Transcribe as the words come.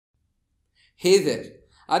Hey there!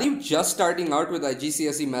 Are you just starting out with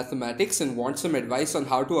IGCSE Mathematics and want some advice on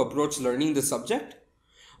how to approach learning the subject?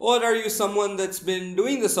 Or are you someone that's been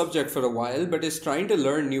doing the subject for a while but is trying to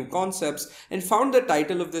learn new concepts and found the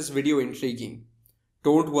title of this video intriguing?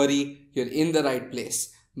 Don't worry, you're in the right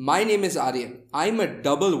place. My name is Aryan. I'm a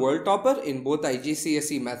double world topper in both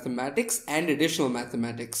IGCSE Mathematics and Additional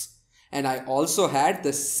Mathematics. And I also had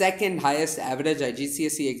the second highest average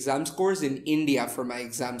IGCSE exam scores in India for my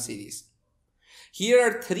exam series. Here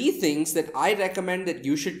are 3 things that I recommend that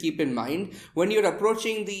you should keep in mind when you're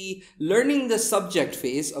approaching the learning the subject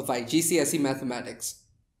phase of IGCSE Mathematics.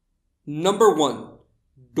 Number 1,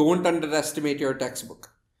 don't underestimate your textbook.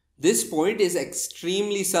 This point is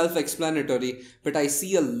extremely self-explanatory, but I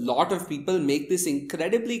see a lot of people make this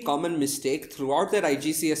incredibly common mistake throughout their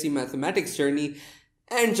IGCSE Mathematics journey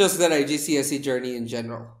and just their IGCSE journey in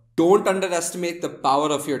general. Don't underestimate the power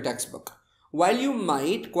of your textbook. While you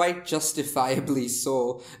might, quite justifiably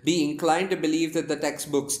so, be inclined to believe that the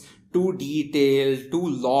textbook's too detailed, too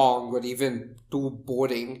long, or even too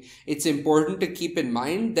boring, it's important to keep in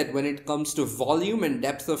mind that when it comes to volume and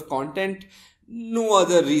depth of content, no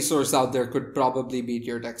other resource out there could probably beat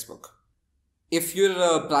your textbook. If you're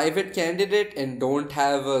a private candidate and don't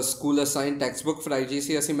have a school-assigned textbook for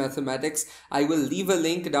IGCSE Mathematics, I will leave a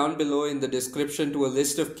link down below in the description to a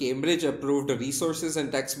list of Cambridge-approved resources and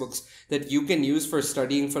textbooks that you can use for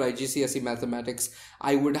studying for IGCSE Mathematics.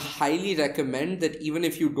 I would highly recommend that even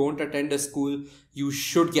if you don't attend a school, you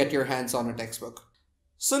should get your hands on a textbook.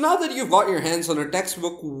 So now that you've got your hands on a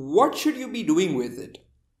textbook, what should you be doing with it?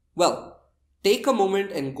 Well, take a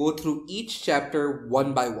moment and go through each chapter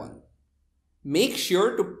one by one. Make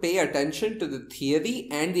sure to pay attention to the theory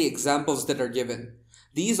and the examples that are given.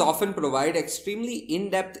 These often provide extremely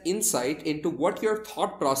in-depth insight into what your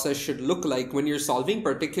thought process should look like when you're solving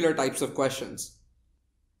particular types of questions.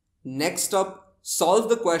 Next up, solve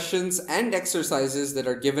the questions and exercises that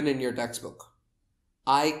are given in your textbook.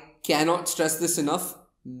 I cannot stress this enough.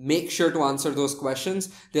 Make sure to answer those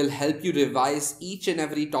questions. They'll help you revise each and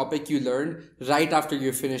every topic you learn right after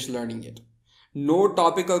you finish learning it. No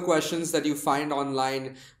topical questions that you find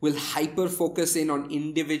online will hyper-focus in on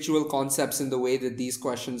individual concepts in the way that these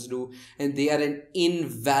questions do, and they are an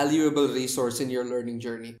invaluable resource in your learning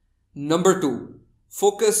journey. Number 2,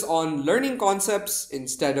 focus on learning concepts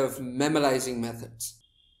instead of memorizing methods.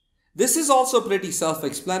 This is also pretty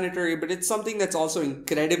self-explanatory, but it's something that's also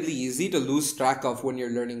incredibly easy to lose track of when you're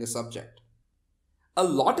learning a subject. A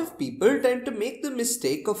lot of people tend to make the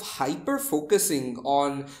mistake of hyper-focusing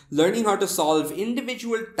on learning how to solve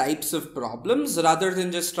individual types of problems rather than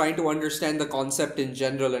just trying to understand the concept in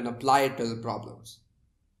general and apply it to the problems.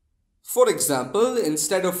 For example,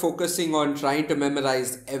 instead of focusing on trying to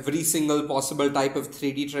memorize every single possible type of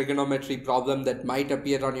 3D trigonometry problem that might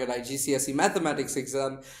appear on your IGCSE Mathematics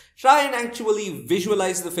exam, try and actually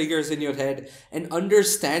visualize the figures in your head and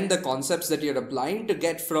understand the concepts that you're applying to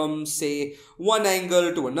get from, say, one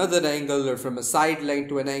angle to another angle, or from a side line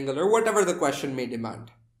to an angle, or whatever the question may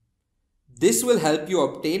demand. This will help you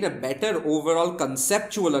obtain a better overall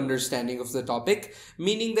conceptual understanding of the topic,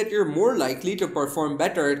 meaning that you're more likely to perform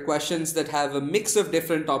better at questions that have a mix of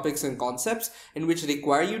different topics and concepts and which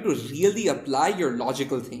require you to really apply your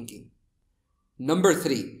logical thinking. Number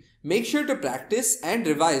 3, make sure to practice and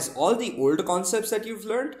revise all the old concepts that you've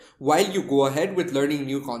learned while you go ahead with learning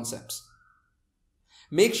new concepts.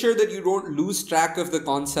 Make sure that you don't lose track of the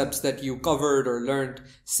concepts that you covered or learned,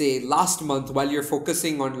 say, last month while you're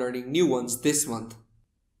focusing on learning new ones this month.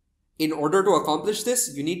 In order to accomplish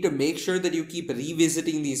this, you need to make sure that you keep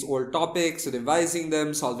revisiting these old topics, revising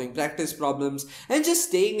them, solving practice problems, and just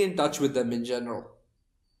staying in touch with them in general.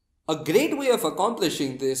 A great way of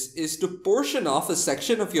accomplishing this is to portion off a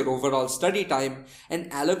section of your overall study time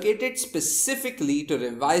and allocate it specifically to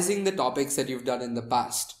revising the topics that you've done in the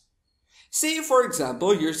past. Say, for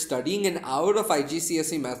example, you're studying an hour of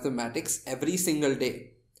IGCSE Mathematics every single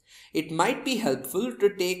day. It might be helpful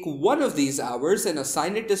to take one of these hours and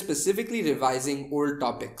assign it to specifically revising old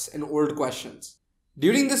topics and old questions.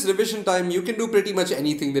 During this revision time, you can do pretty much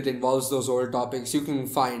anything that involves those old topics. You can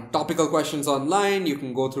find topical questions online, you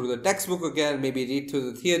can go through the textbook again, maybe read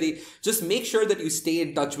through the theory. Just make sure that you stay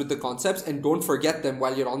in touch with the concepts and don't forget them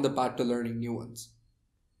while you're on the path to learning new ones.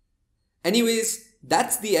 Anyways,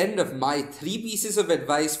 that's the end of my 3 pieces of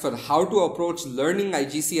advice for how to approach learning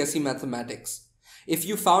IGCSE Mathematics. If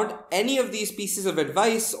you found any of these pieces of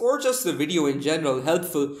advice or just the video in general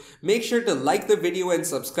helpful, make sure to like the video and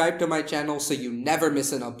subscribe to my channel so you never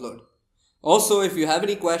miss an upload. Also, if you have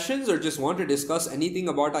any questions or just want to discuss anything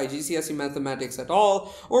about IGCSE Mathematics at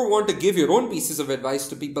all, or want to give your own pieces of advice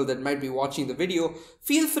to people that might be watching the video,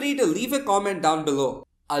 feel free to leave a comment down below.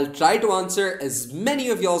 I'll try to answer as many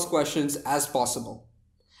of y'all's questions as possible.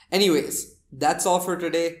 Anyways, that's all for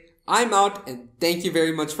today. I'm out and thank you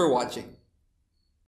very much for watching.